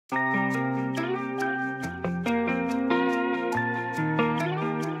What's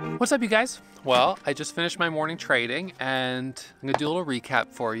up, you guys? Well, I just finished my morning trading and I'm gonna do a little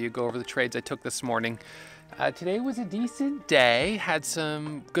recap for you, go over the trades I took this morning. Today was a decent day, had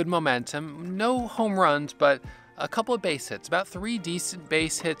some good momentum, no home runs, but a couple of base hits, about 3 decent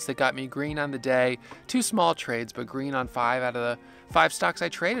base hits that got me green on the day. 2 small trades, but green on 5 out of the 5 stocks I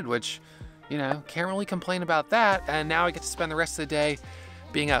traded, which, you know, can't really complain about that. And now I get to spend the rest of the day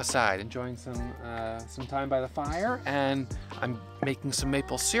being outside, enjoying some time by the fire, and I'm making some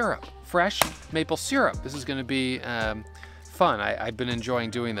maple syrup, fresh maple syrup. This is gonna be fun. I've been enjoying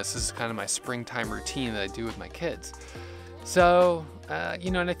doing this. This is kind of my springtime routine that I do with my kids. So,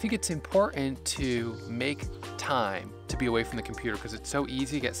 you know, and I think it's important to make time to be away from the computer because it's so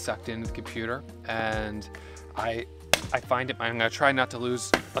easy to get sucked into the computer. And I find it, I'm gonna try not to lose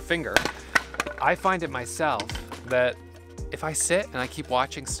a finger. I find it myself that if I sit and I keep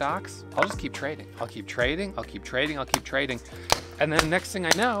watching stocks, I'll just keep trading. I'll keep trading, I'll keep trading, I'll keep trading. And then next thing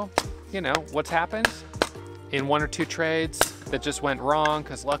I know, you know, what's happened in 1 or 2 trades that just went wrong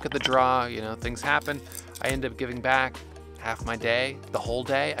because luck of the draw, you know, things happen. I end up giving back half my day, the whole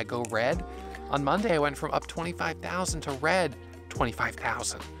day. I go red. On Monday, I went from up 25,000 to red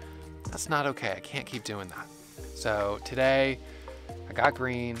 25,000. That's not okay. I can't keep doing that. So today, I got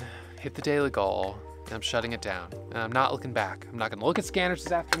green, hit the daily goal, and I'm shutting it down. And I'm not looking back. I'm not gonna look at scanners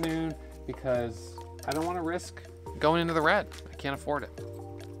this afternoon because I don't wanna risk going into the red. I can't afford it.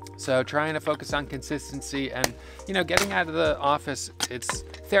 So trying to focus on consistency and, you know, getting out of the office, it's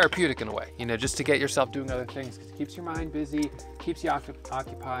therapeutic in a way, you know, just to get yourself doing other things. It keeps your mind busy, keeps you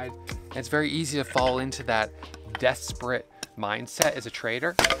occupied. And it's very easy to fall into that desperate mindset as a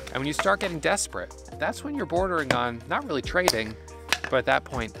trader. And when you start getting desperate, that's when you're bordering on not really trading, but at that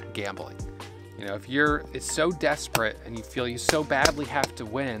point, gambling. You know, if it's so desperate and you feel you so badly have to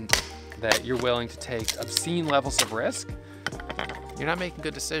win that you're willing to take obscene levels of risk, you're not making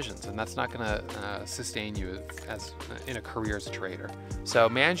good decisions, and that's not gonna sustain you as in a career as a trader. So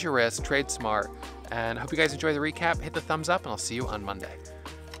manage your risk, trade smart, and I hope you guys enjoy the recap. Hit the thumbs up, and I'll see you on Monday.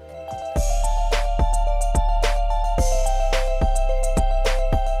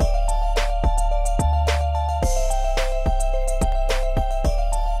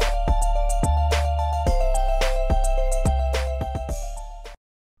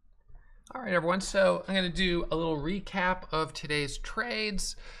 All right, everyone, so I'm gonna do a little recap of today's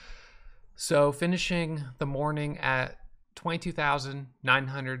trades. So finishing the morning at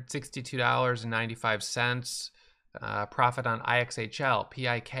 $22,962.95, profit on IXHL,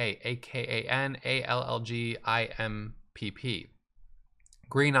 PIK, AKAN, ALLG, IMPP.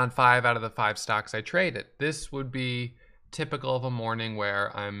 Green on 5 out of the 5 stocks I traded. This would be typical of a morning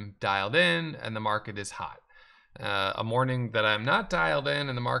where I'm dialed in and the market is hot. A morning that I'm not dialed in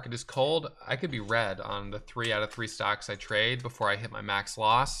and the market is cold, I could be red on the 3 out of 3 stocks I trade before I hit my max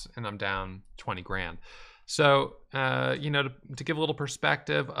loss and I'm down 20 grand. So, you know, to give a little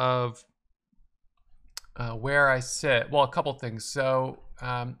perspective of where I sit, well, a couple things. So,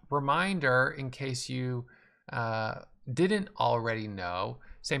 reminder in case you didn't already know,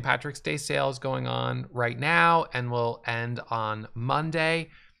 St. Patrick's Day sale is going on right now and will end on Monday.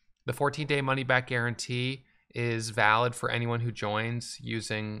 The 14-day money-back guarantee is valid for anyone who joins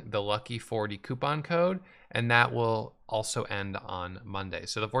using the Lucky 40 coupon code, and that will also end on Monday.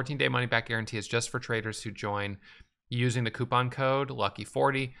 So the 14-day money-back guarantee is just for traders who join using the coupon code Lucky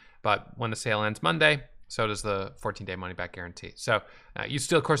 40, but when the sale ends Monday, so does the 14-day money-back guarantee. So you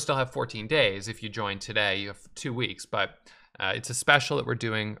still, of course, still have 14 days. If you join today, you have 2 weeks, but it's a special that we're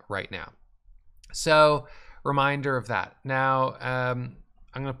doing right now. So reminder of that. Now, I'm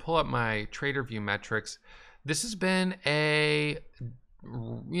gonna pull up my TraderView metrics. This has been a,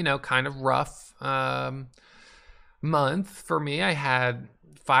 you know, kind of rough month for me. I had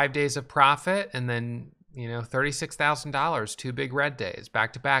 5 days of profit and then, you know, $36,000, 2 big red days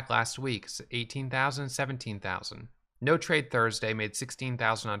back to back last week, 18,000, 17,000. No trade Thursday, made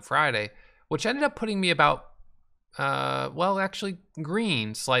 16,000 on Friday, which ended up putting me about, well, actually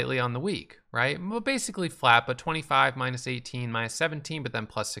green slightly on the week, right? Well, basically flat, but 25 minus 18 minus 17, but then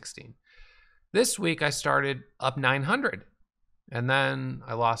plus 16. This week I started up 900 and then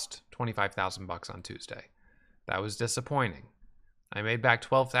I lost 25,000 bucks on Tuesday. That was disappointing. I made back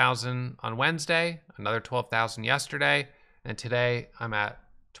 12,000 on Wednesday, another 12,000 yesterday, and today I'm at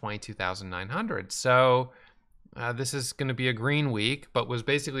 22,900. So this is going to be a green week, but was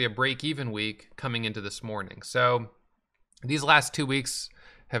basically a break-even week coming into this morning. So these last 2 weeks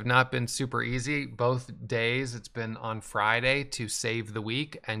have not been super easy. Both days, it's been on Friday to save the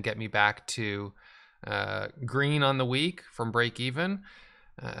week and get me back to green on the week from break even.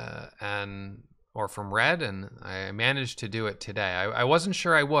 or from red, and I managed to do it today. I wasn't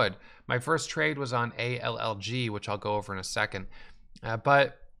sure I would. My first trade was on ALLG, which I'll go over in a second.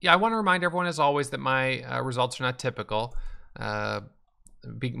 But yeah, I want to remind everyone, as always, that my results are not typical.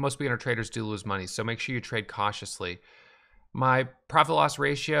 Most beginner traders do lose money, so make sure you trade cautiously. My profit-loss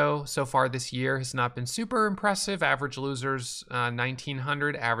ratio so far this year has not been super impressive. Average losers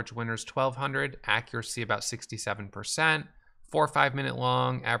 1,900, average winners 1,200, accuracy about 67%, 4 or 5 minute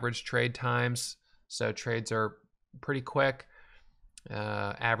long average trade times. So trades are pretty quick.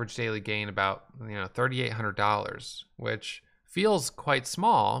 Average daily gain about $3,800, which feels quite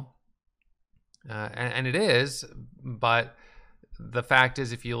small, and it is. But the fact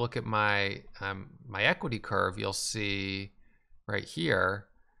is, if you look at my my equity curve, you'll see right here,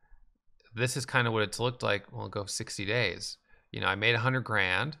 this is kind of what it's looked like. We'll go 60 days. I made 100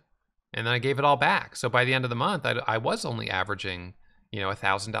 grand and then I gave it all back. So by the end of the month, I was only averaging,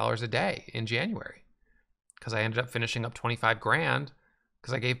 $1,000 a day in January, because I ended up finishing up 25 grand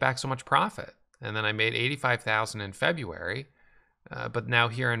because I gave back so much profit. And then I made 85,000 in February. But now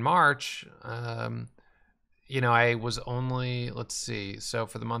here in March, I was only, let's see. So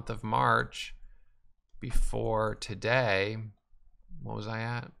for the month of March, before today, what was I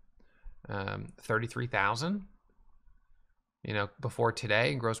at? 33,000, before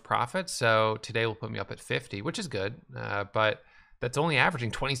today in gross profit. So today will put me up at 50, which is good. But that's only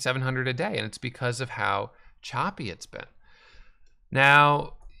averaging 2,700 a day. And it's because of how choppy it's been.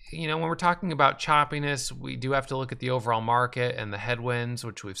 Now, when we're talking about choppiness, we do have to look at the overall market and the headwinds,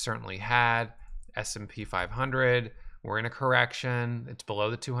 which we've certainly had. S&P 500, we're in a correction. It's below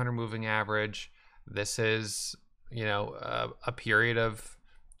the 200 moving average. This is, a period of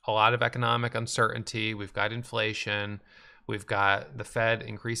a lot of economic uncertainty. We've got inflation. We've got the Fed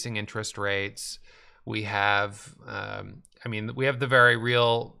increasing interest rates. We have, we have the very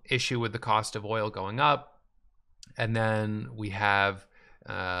real issue with the cost of oil going up. And then we have,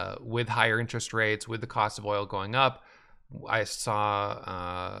 with higher interest rates, with the cost of oil going up, I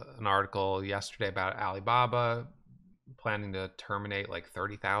saw an article yesterday about Alibaba planning to terminate like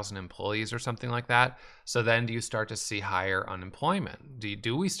 30,000 employees or something like that. So then do you start to see higher unemployment?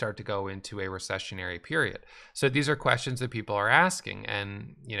 Do we start to go into a recessionary period? So these are questions that people are asking.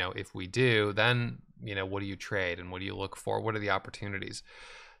 And, if we do, then, what do you trade and what do you look for? What are the opportunities?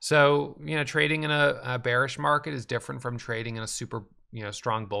 So, trading in a bearish market is different from trading in a super,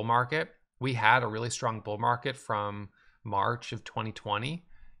 strong bull market. We had a really strong bull market from March of 2020,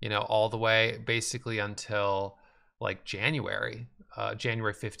 all the way basically until like January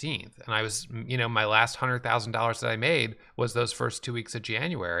 15th. And I was, my last $100,000 that I made was those first 2 weeks of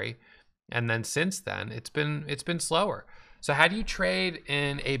January. And then since then, it's been slower. So how do you trade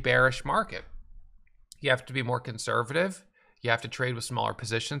in a bearish market? You have to be more conservative. You have to trade with smaller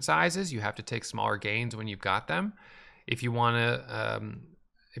position sizes. You have to take smaller gains when you've got them. If you want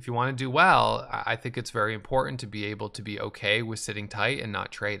to do well, I think it's very important to be able to be okay with sitting tight and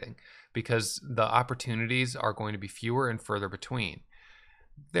not trading, because the opportunities are going to be fewer and further between.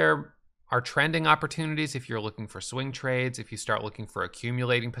 There are trending opportunities if you're looking for swing trades. If you start looking for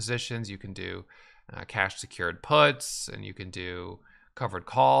accumulating positions, you can do cash secured puts, and you can do covered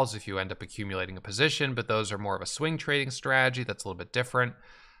calls if you end up accumulating a position, but those are more of a swing trading strategy. That's a little bit different.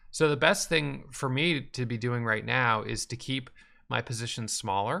 So the best thing for me to be doing right now is to keep my positions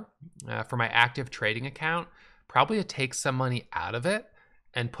smaller. For my active trading account, probably to take some money out of it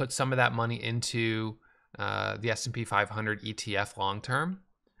and put some of that money into the S&P 500 ETF long term.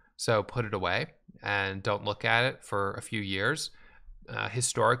 So put it away and don't look at it for a few years.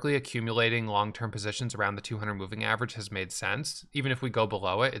 Historically, accumulating long-term positions around the 200 moving average has made sense. Even if we go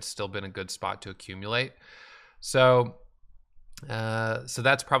below it, it's still been a good spot to accumulate. So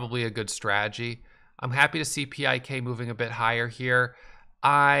that's probably a good strategy. I'm happy to see PIK moving a bit higher here.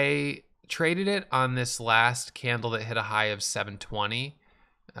 I traded it on this last candle that hit a high of 720,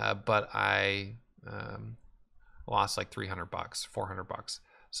 but I lost like $300, $400.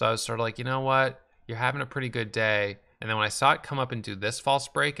 So I was sort of like, you know what? You're having a pretty good day. And then when I saw it come up and do this false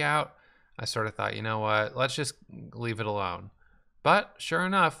breakout, I sort of thought, you know what? Let's just leave it alone. But sure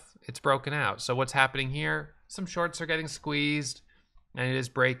enough, it's broken out. So what's happening here? Some shorts are getting squeezed, and it is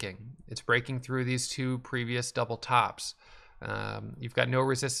breaking. It's breaking through these two previous double tops. You've got no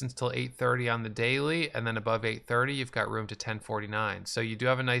resistance till 830 on the daily, and then above 830, you've got room to 1049. So you do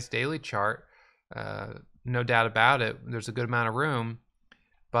have a nice daily chart, no doubt about it. There's a good amount of room,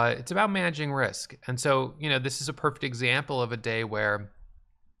 but it's about managing risk. And so, this is a perfect example of a day where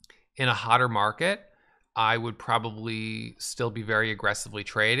in a hotter market, I would probably still be very aggressively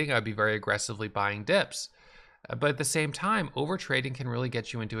trading. I'd be very aggressively buying dips. But at the same time, overtrading can really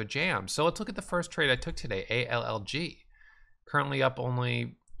get you into a jam. So let's look at the first trade I took today, ALLG. Currently up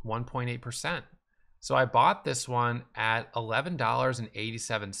only 1.8%. So I bought this one at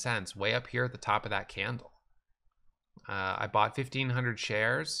 $11.87, way up here at the top of that candle. I bought 1,500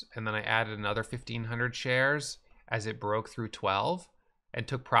 shares, and then I added another 1,500 shares as it broke through 12 and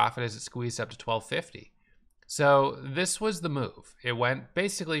took profit as it squeezed up to 12.50. So this was the move. It went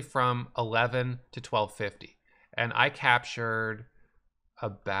basically from 11 to 12.50, and I captured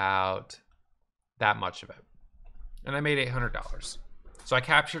about that much of it, and I made $800. So I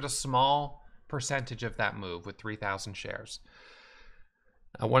captured a small percentage of that move with 3,000 shares.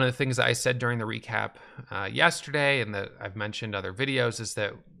 One of the things that I said during the recap yesterday, and that I've mentioned other videos, is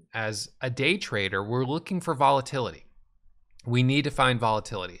that as a day trader, we're looking for volatility. We need to find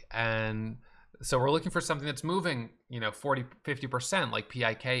volatility. And so we're looking for something that's moving, 40, 50% like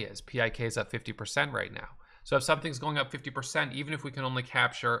PIK is. PIK is up 50% right now. So if something's going up 50%, even if we can only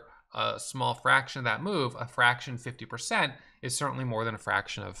capture a small fraction of that move, a fraction 50% is certainly more than a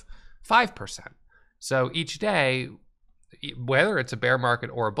fraction of 5%. So each day, whether it's a bear market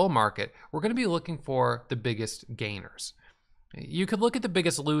or a bull market, we're going to be looking for the biggest gainers. You could look at the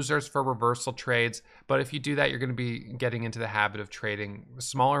biggest losers for reversal trades, but if you do that, you're going to be getting into the habit of trading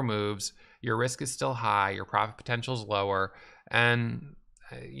smaller moves. Your risk is still high, your profit potential is lower, and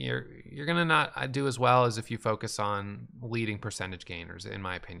you're going to not do as well as if you focus on leading percentage gainers, in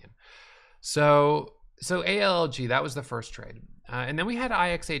my opinion. So ALLG, that was the first trade. And then we had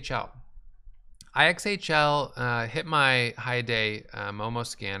IXHL. IXHL hit my high day Momo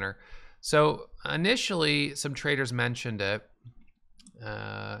scanner. So initially, some traders mentioned it.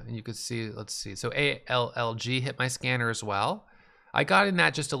 And you could see, let's see. So ALLG hit my scanner as well. I got in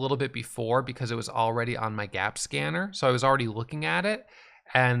that just a little bit before because it was already on my gap scanner. So I was already looking at it.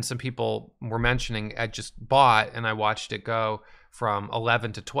 And some people were mentioning I just bought and I watched it go from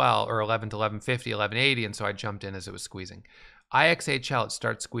 11 to 12 or 11 to 11.50, 11.80. And so I jumped in as it was squeezing. IXHL, it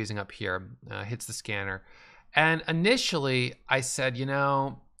starts squeezing up here, hits the scanner. And initially I said,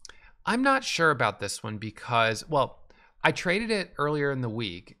 I'm not sure about this one because, well, I traded it earlier in the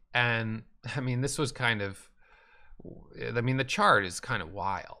week. And this was the chart is kind of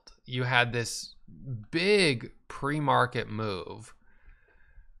wild. You had this big pre-market move,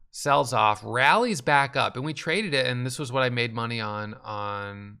 sells off, rallies back up, and we traded it. And this was what I made money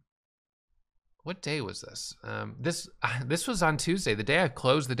on what day was this? This was on Tuesday, the day I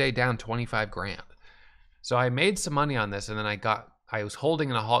closed the day down 25 grand. So I made some money on this, and then I was holding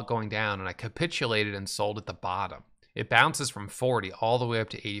in a halt going down, and I capitulated and sold at the bottom. It bounces from 40 all the way up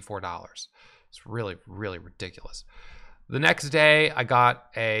to $84. It's really, really ridiculous. The next day, I got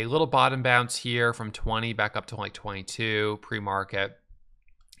a little bottom bounce here from 20 back up to like 22 pre-market.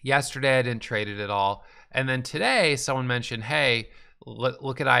 Yesterday, I didn't trade it at all. And then today, someone mentioned, hey,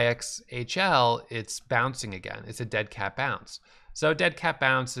 look at IXHL, it's bouncing again. It's a dead cat bounce. So dead cat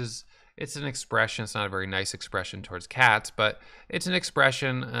bounce it's an expression. It's not a very nice expression towards cats, but it's an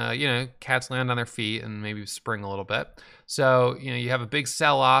expression, cats land on their feet and maybe spring a little bit. So, you have a big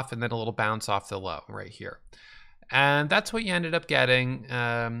sell off and then a little bounce off the low right here. And that's what you ended up getting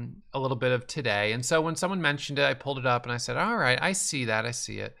a little bit of today. And so when someone mentioned it, I pulled it up and I said, all right, I see that. I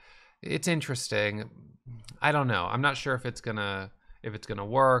see it. It's interesting. I don't know. I'm not sure if it's gonna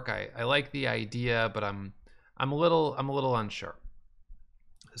work. I like the idea, but I'm a little unsure.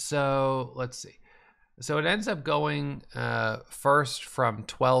 So let's see. So it ends up going first from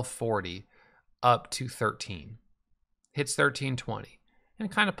 12.40 up to 13. Hits 13.20 and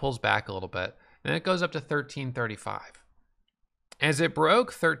it kind of pulls back a little bit. Then it goes up to 13.35. As it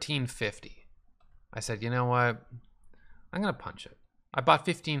broke 13.50, I said, you know what? I'm gonna punch it. I bought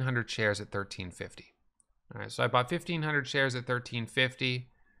 1,500 shares at 13.50. All right, so I bought 1,500 shares at 13.50.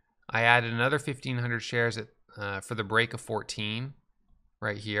 I added another 1,500 shares for the break of 14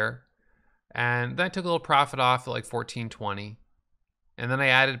 right here. And then I took a little profit off at like 14.20. And then I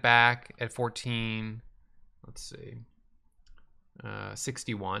added back at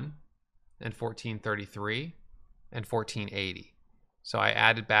 61 and 14.33 and 14.80. So I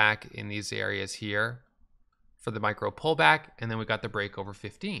added back in these areas here for the micro pullback, and then we got the break over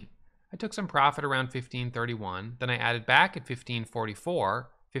 15. I took some profit around 15.31. Then I added back at 15.44,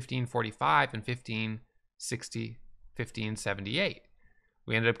 15.45, and 15.60, 15.78.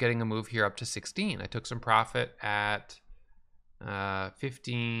 We ended up getting a move here up to 16. I took some profit at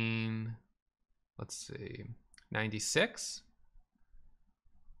 96.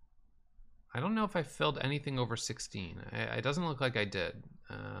 I don't know if I filled anything over 16. It doesn't look like I did.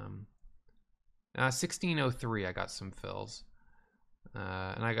 1603, I got some fills.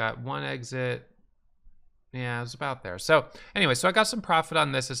 And I got one exit Yeah, it was about there. So anyway, so I got some profit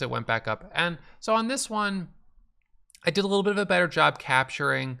on this as it went back up. And so on this one, I did a little bit of a better job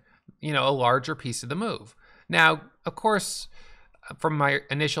capturing, a larger piece of the move. Now, of course, from my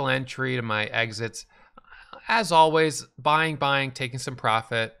initial entry to my exits, as always, buying, taking some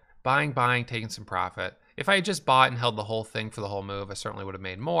profit, buying, taking some profit. If I had just bought and held the whole thing for the whole move, I certainly would have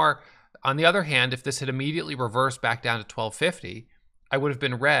made more. On the other hand, if this had immediately reversed back down to 1250, I would have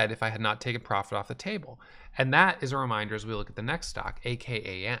been red if I had not taken profit off the table. And that is a reminder as we look at the next stock,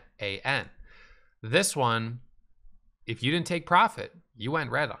 AKAN. This one, if you didn't take profit, you went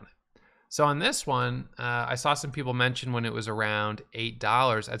red on it. So on this one, I saw some people mention when it was around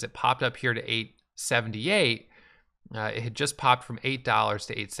 $8, as it popped up here to $8.78, it had just popped from $8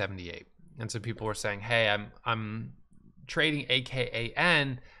 to $8.78. And so people were saying, hey, I'm trading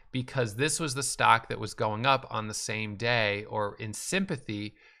AKAN because this was the stock that was going up on the same day or in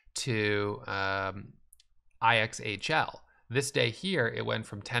sympathy to IXHL. This day here, it went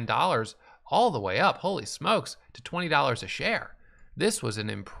from $10 all the way up, holy smokes, to $20 a share. This was an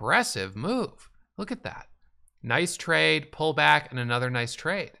impressive move. Look at that. Nice trade, pullback, and another nice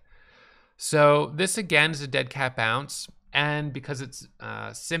trade. So this again is a dead cat bounce. And because it's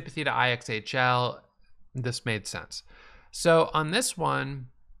sympathy to IXHL, this made sense. So on this one,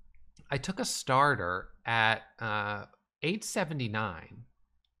 I took a starter at 879,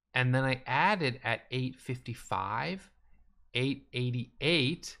 and then I added at 855,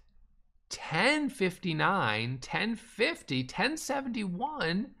 888, 1059, 1050,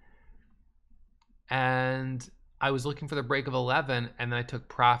 1071, and I was looking for the break of 11, and then I took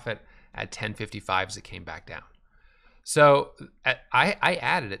profit at 1055 as it came back down. So I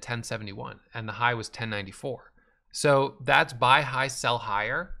added at 1071, and the high was 1094. So that's buy high, sell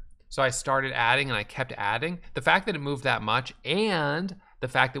higher. So I started adding and I kept adding. The fact that it moved that much and the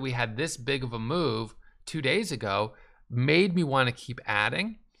fact that we had this big of a move 2 days ago made me want to keep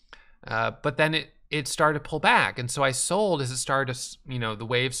adding. But then it started to pull back. And so I sold as it started to, the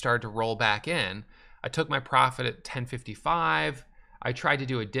wave started to roll back in. I took my profit at 1055. I tried to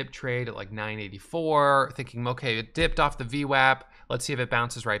do a dip trade at like 984, thinking, okay, it dipped off the VWAP. Let's see if it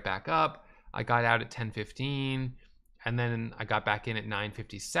bounces right back up. I got out at 1015, and then I got back in at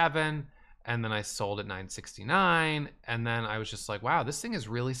 957, and then I sold at 969, and then I was just like, wow, this thing is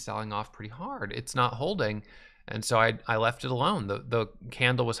really selling off pretty hard. It's not holding, and so I left it alone. The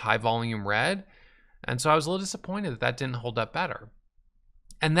candle was high volume red, and so I was a little disappointed that didn't hold up better.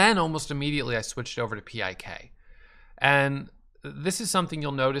 And then almost immediately I switched over to PIK. And this is something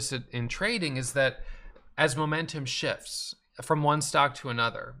you'll notice in trading is that as momentum shifts from one stock to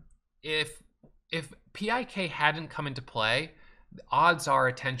another, if PIK hadn't come into play, the odds are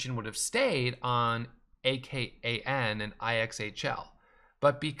attention would have stayed on AKAN and IXHL.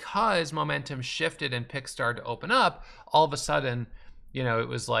 But because momentum shifted and PIK started to open up, all of a sudden, it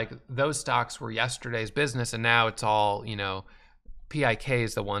was like those stocks were yesterday's business, and now it's all, PIK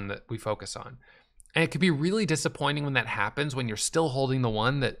is the one that we focus on. And it could be really disappointing when that happens, when you're still holding the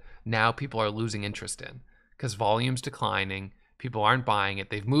one that now people are losing interest in because volume's declining, people aren't buying it.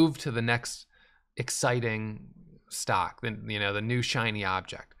 They've moved to the next exciting stock, the new shiny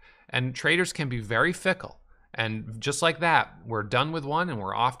object. And traders can be very fickle. And just like that, we're done with one and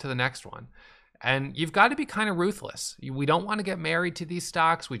we're off to the next one. And you've got to be kind of ruthless. We don't want to get married to these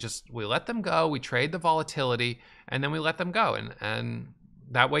stocks. We let them go. We trade the volatility and then we let them go. And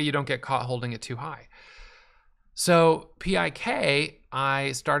that way you don't get caught holding it too high. So PIK,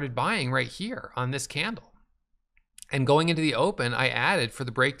 I started buying right here on this candle. And going into the open, I added for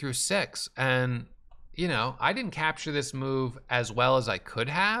the breakthrough 6. And, I didn't capture this move as well as I could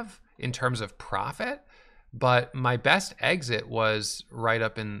have in terms of profit. But my best exit was right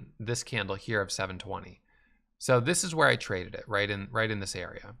up in this candle here of 720. So this is where I traded it, right in this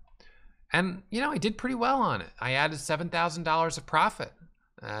area. And, I did pretty well on it. I added $7,000 of profit.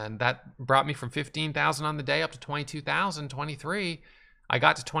 And that brought me from 15,000 on the day up to 22,000, 23. I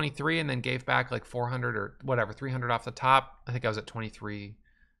got to 23 and then gave back like 400 or whatever, 300 off the top. I think I was at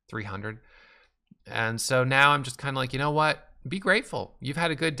 23,300. And so now I'm just kind of like, you know what? Be grateful. You've had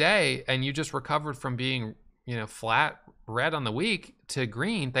a good day and you just recovered from being, flat red on the week to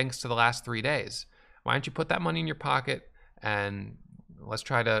green thanks to the last 3 days. Why don't you put that money in your pocket and let's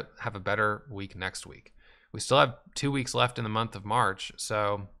try to have a better week next week. We still have 2 weeks left in the month of March.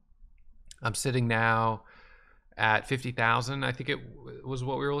 So I'm sitting now at 50,000. I think it was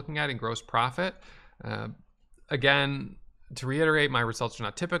what we were looking at in gross profit. Again, to reiterate, my results are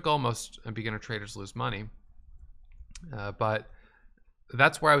not typical. Most beginner traders lose money. But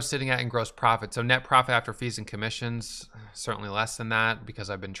that's where I was sitting at in gross profit. So net profit after fees and commissions, certainly less than that because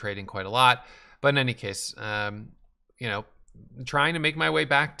I've been trading quite a lot. But in any case, you know, trying to make my way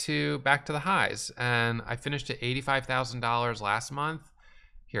back to the highs, and I finished at $85,000 last month.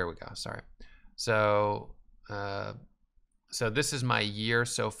 Here we go. Sorry. So so this is my year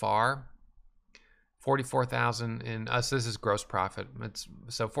so far. 44,000 in us. So this is gross profit. It's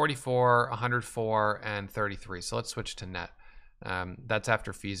so 44, 104, and 33. So let's switch to net. That's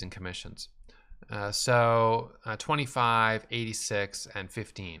after fees and commissions. So 25, 86, and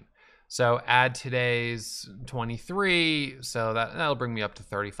 15. So add today's 23, so that'll bring me up to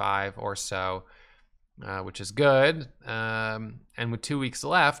 35 or so, which is good. And with 2 weeks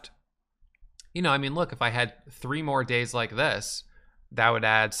left, you know, I mean, look, if I had 3 more days like this, that would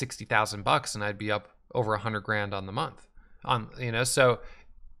add 60,000 bucks, and I'd be up over 100 grand on the month. You know, so,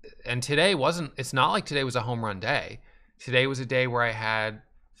 and today wasn't. It's not like today was a home run day. Today was a day where I had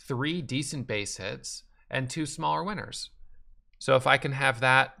 3 decent base hits and 2 smaller winners. So if I can have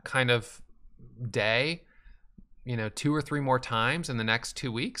that kind of day, you know, 2 or 3 more times in the next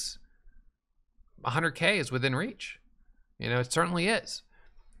 2 weeks, 100K is within reach. You know, it certainly is.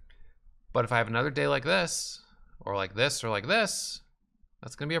 But if I have another day like this, or like this, or like this,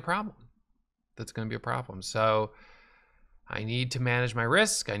 that's going to be a problem. That's going to be a problem. So I need to manage my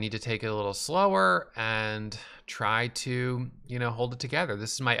risk. I need to take it a little slower and try to, you know, hold it together.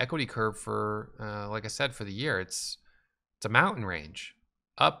 This is my equity curve for, like I said, for the year. It's a mountain range.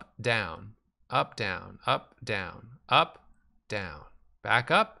 Up, down, up, down, up, down, up, down,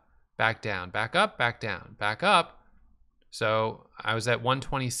 back up, back down, back up, back down, back up. So I was at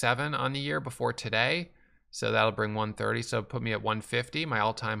 127 on the year before today. So that'll bring 130. So put me at 150. My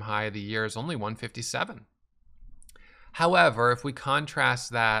all-time high of the year is only 157. However, if we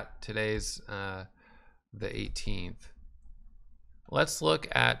contrast that, today's the 18th, let's look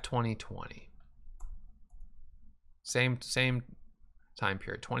at 2020. Same time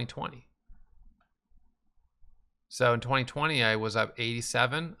period, 2020. So in 2020, I was up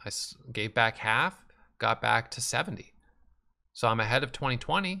 87. I gave back half, got back to 70. So I'm ahead of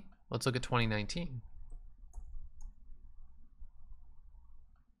 2020. Let's look at 2019.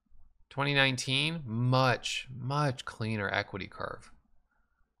 2019, much cleaner equity curve.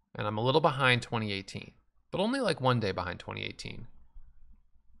 And I'm a little behind 2018, but only like 1 day behind 2018.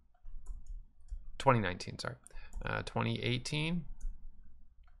 2019, sorry. 2018.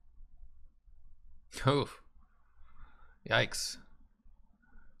 Oof. Yikes.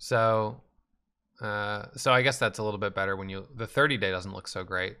 So I guess that's a little bit better when the 30-day doesn't look so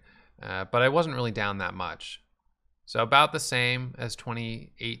great, but I wasn't really down that much. So about the same as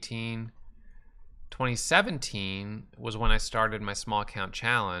 2018. 2017 was when I started my small account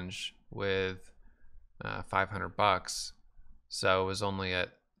challenge with 500 bucks. So it was only at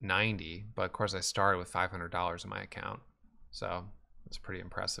 90, but of course I started with $500 in my account. So it's pretty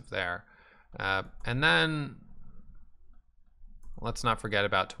impressive there. And then let's not forget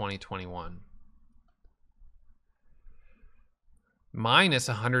about 2021. Minus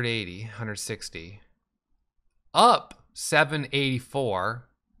 180, 160, up 784,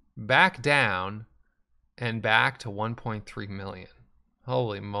 back down, and back to 1.3 million.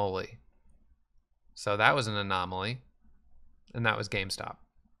 Holy moly. So that was an anomaly, and that was GameStop.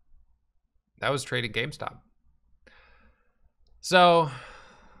 That was traded GameStop. So,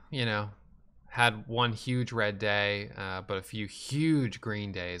 you know, had one huge red day, but a few huge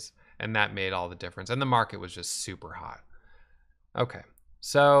green days, and that made all the difference. And the market was just super hot. Okay,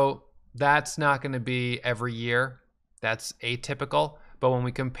 so that's not going to be every year. That's atypical. But when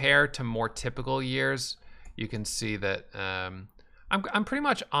we compare to more typical years, you can see that I'm pretty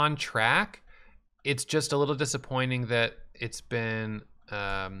much on track. It's just a little disappointing that it's been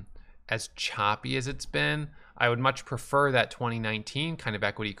as choppy as it's been. I would much prefer that 2019 kind of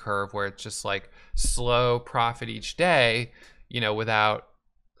equity curve where it's just like slow profit each day, you know, without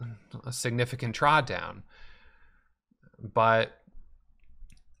a significant drawdown. But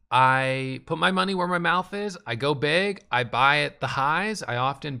I put my money where my mouth is. I go big. I buy at the highs. I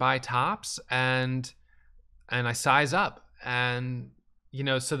often buy tops, and I size up. And, you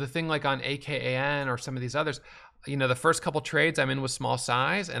know, so the thing like on AKAN or some of these others, you know, the first couple trades I'm in with small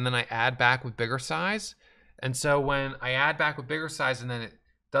size, and then I add back with bigger size. And so when I add back with bigger size and then it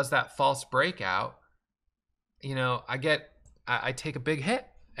does that false breakout, you know, I take a big hit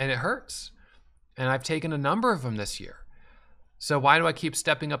and it hurts. And I've taken a number of them this year. So why do I keep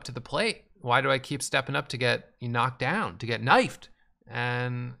stepping up to the plate? Why do I keep stepping up to get knocked down, to get knifed?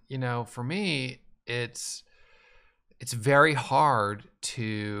 And, you know, for me, it's very hard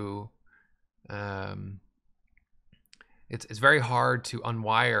to, it's very hard to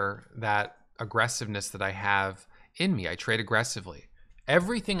unwire that aggressiveness that I have in me. I trade aggressively.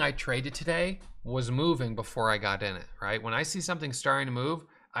 Everything I traded today was moving before I got in it, right? When I see something starting to move,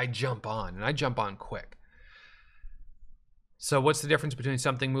 I jump on, and I jump on quick. So what's the difference between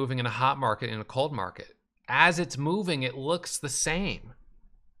something moving in a hot market and a cold market? As it's moving, it looks the same.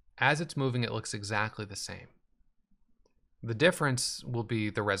 As it's moving, it looks exactly the same. The difference will be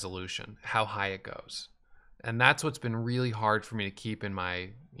the resolution, how high it goes. And that's what's been really hard for me to keep in my,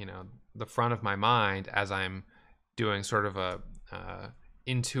 the front of my mind as I'm doing sort of a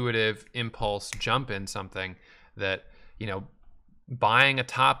intuitive impulse jump in something that, buying a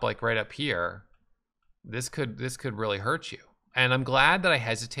top like right up here, this could really hurt you. And I'm glad that I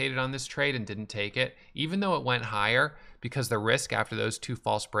hesitated on this trade and didn't take it, even though it went higher, because the risk after those two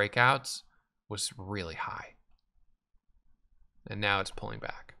false breakouts was really high. And now it's pulling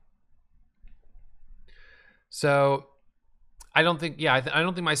back. So I don't think, I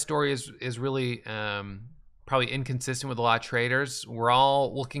don't think my story is really probably inconsistent with a lot of traders. We're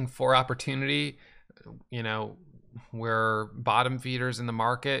all looking for opportunity. We're bottom feeders in the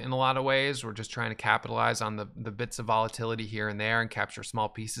market in a lot of ways. We're just trying to capitalize on the bits of volatility here and there and capture small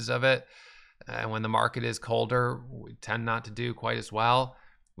pieces of it. And when the market is colder, we tend not to do quite as well.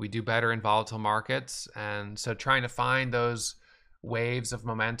 We do better in volatile markets. And so trying to find those waves of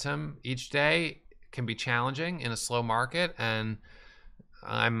momentum each day can be challenging in a slow market. And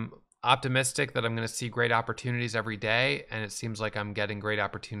I'm optimistic that I'm going to see great opportunities every day. And it seems like I'm getting great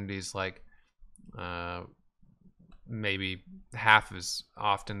opportunities like maybe half as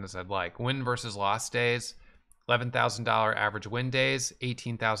often as I'd like. Win versus loss days, $11,000 average win days,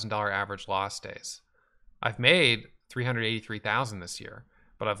 $18,000 average loss days. I've made $383,000 this year,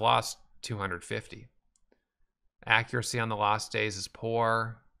 but I've lost $250,000. Accuracy on the loss days is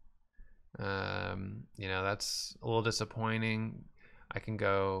poor. That's a little disappointing. I can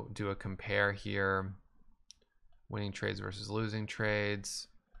go do a compare here. Winning trades versus losing trades.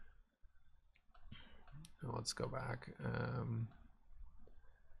 Let's go back.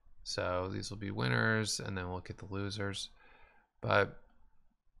 So these will be winners, and then we'll look at the losers. But,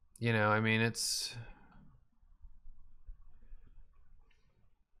 it's...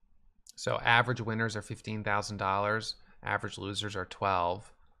 So average winners are $15,000. Average losers are $12,000.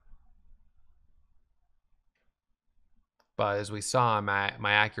 But as we saw, my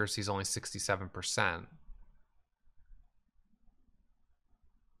accuracy is only 67%.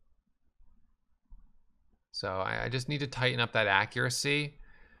 So I just need to tighten up that accuracy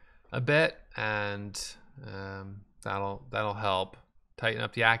a bit, and that'll help. Tighten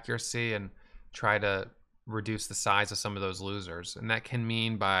up the accuracy and try to reduce the size of some of those losers. And that can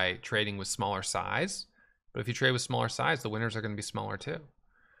mean by trading with smaller size. But if you trade with smaller size, the winners are going to be smaller too.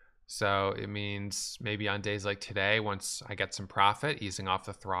 So it means maybe on days like today, once I get some profit, easing off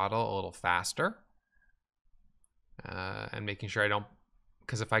the throttle a little faster, and making sure I don't,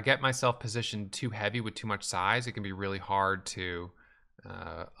 because if I get myself positioned too heavy with too much size, it can be really hard to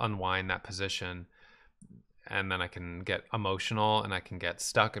unwind that position. And then I can get emotional and I can get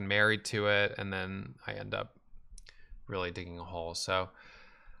stuck and married to it. And then I end up really digging a hole. So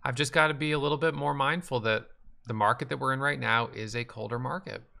I've just got to be a little bit more mindful that the market that we're in right now is a colder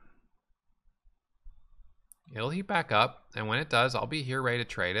market. It'll heat back up, and when it does, I'll be here ready to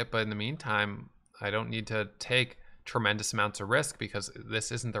trade it. But in the meantime, I don't need to take tremendous amounts of risk because this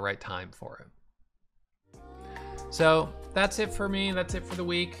isn't the right time for it. So that's it for me. That's it for the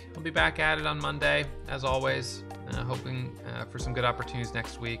week. I'll be back at it on Monday, as always, hoping for some good opportunities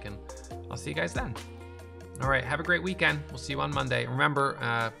next week, and I'll see you guys then. All right, have a great weekend. We'll see you on Monday.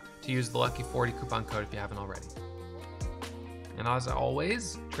 Remember to use the Lucky 40 coupon code if you haven't already. And as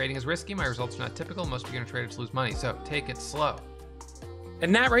always, trading is risky. My results are not typical. Most beginner traders lose money, so take it slow.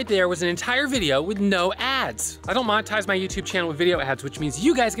 And that right there was an entire video with no ads. I don't monetize my YouTube channel with video ads, which means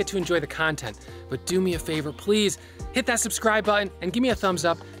you guys get to enjoy the content. But do me a favor, please hit that subscribe button and give me a thumbs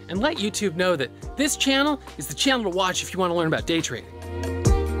up and let YouTube know that this channel is the channel to watch if you want to learn about day trading.